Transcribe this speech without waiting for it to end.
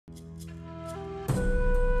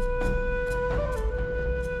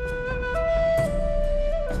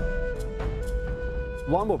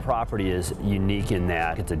Longbow property is unique in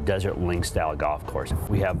that it's a desert link style golf course.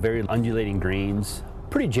 We have very undulating greens,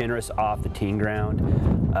 pretty generous off the teeing ground.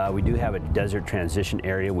 We do have a desert transition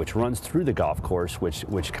area which runs through the golf course,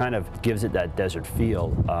 which kind of gives it that desert feel,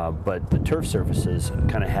 but the turf surfaces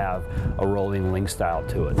kind of have a rolling link style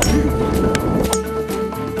to it.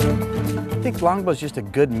 I think Longbow is just a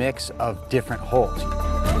good mix of different holes.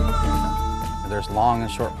 There's long and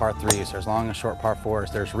short par 3s, there's long and short par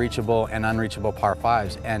 4s, there's reachable and unreachable par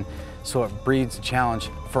 5s, and so it breeds a challenge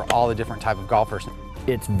for all the different type of golfers.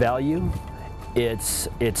 It's value, it's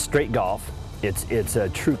straight golf, it's a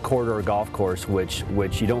true corridor golf course which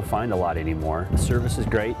you don't find a lot anymore. The service is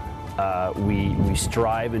great. We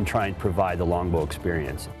strive and try and provide the Longbow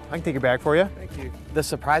experience. I can take your bag for you. Thank you. The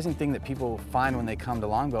surprising thing that people find when they come to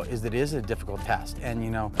Longbow is that it is a difficult test. And you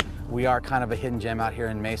know, we are kind of a hidden gem out here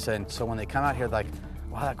in Mesa, and so when they come out here, like,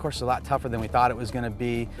 wow, that course is a lot tougher than we thought it was going to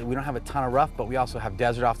be. We don't have a ton of rough, but we also have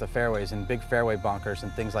desert off the fairways and big fairway bunkers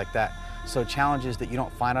and things like that. So challenges that you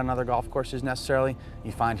don't find on other golf courses necessarily,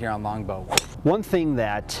 you find here on Longbow. One thing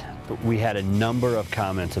that we had a number of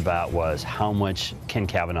comments about was how much Ken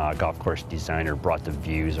Cavanaugh, golf course designer, brought the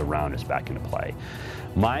views around us back into play.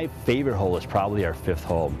 My favorite hole is probably our 5th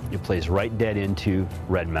hole. It plays right dead into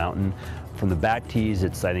Red Mountain. From the back tees,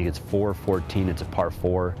 I think it's 4-14, it's a par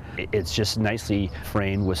 4. It's just nicely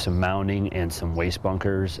framed with some mounding and some waist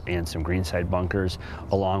bunkers and some greenside bunkers,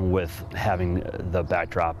 along with having the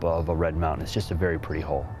backdrop of a Red Mountain. It's just a very pretty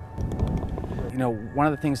hole. You know, one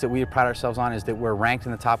of the things that we pride ourselves on is that we're ranked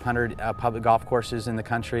in the top 100 public golf courses in the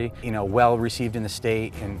country, you know, well received in the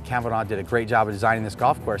state, and Cavanaugh did a great job of designing this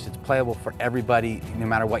golf course. It's playable for everybody, no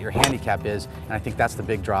matter what your handicap is, and I think that's the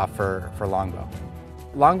big draw for Longbow.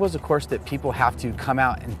 Longbow is a course that people have to come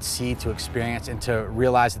out and see, to experience, and to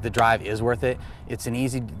realize that the drive is worth it. It's an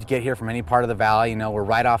easy to get here from any part of the valley. You know, we're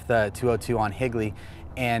right off the 202 on Higley,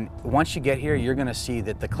 and once you get here, you're going to see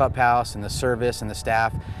that the clubhouse and the service and the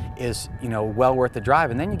staff is, you know, well worth the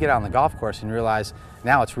drive. And then you get out on the golf course and realize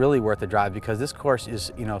now it's really worth the drive, because this course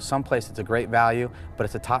is, you know, someplace that's a great value, but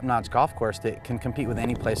it's a top-notch golf course that can compete with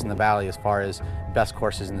any place in the valley as far as best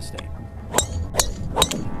courses in the state.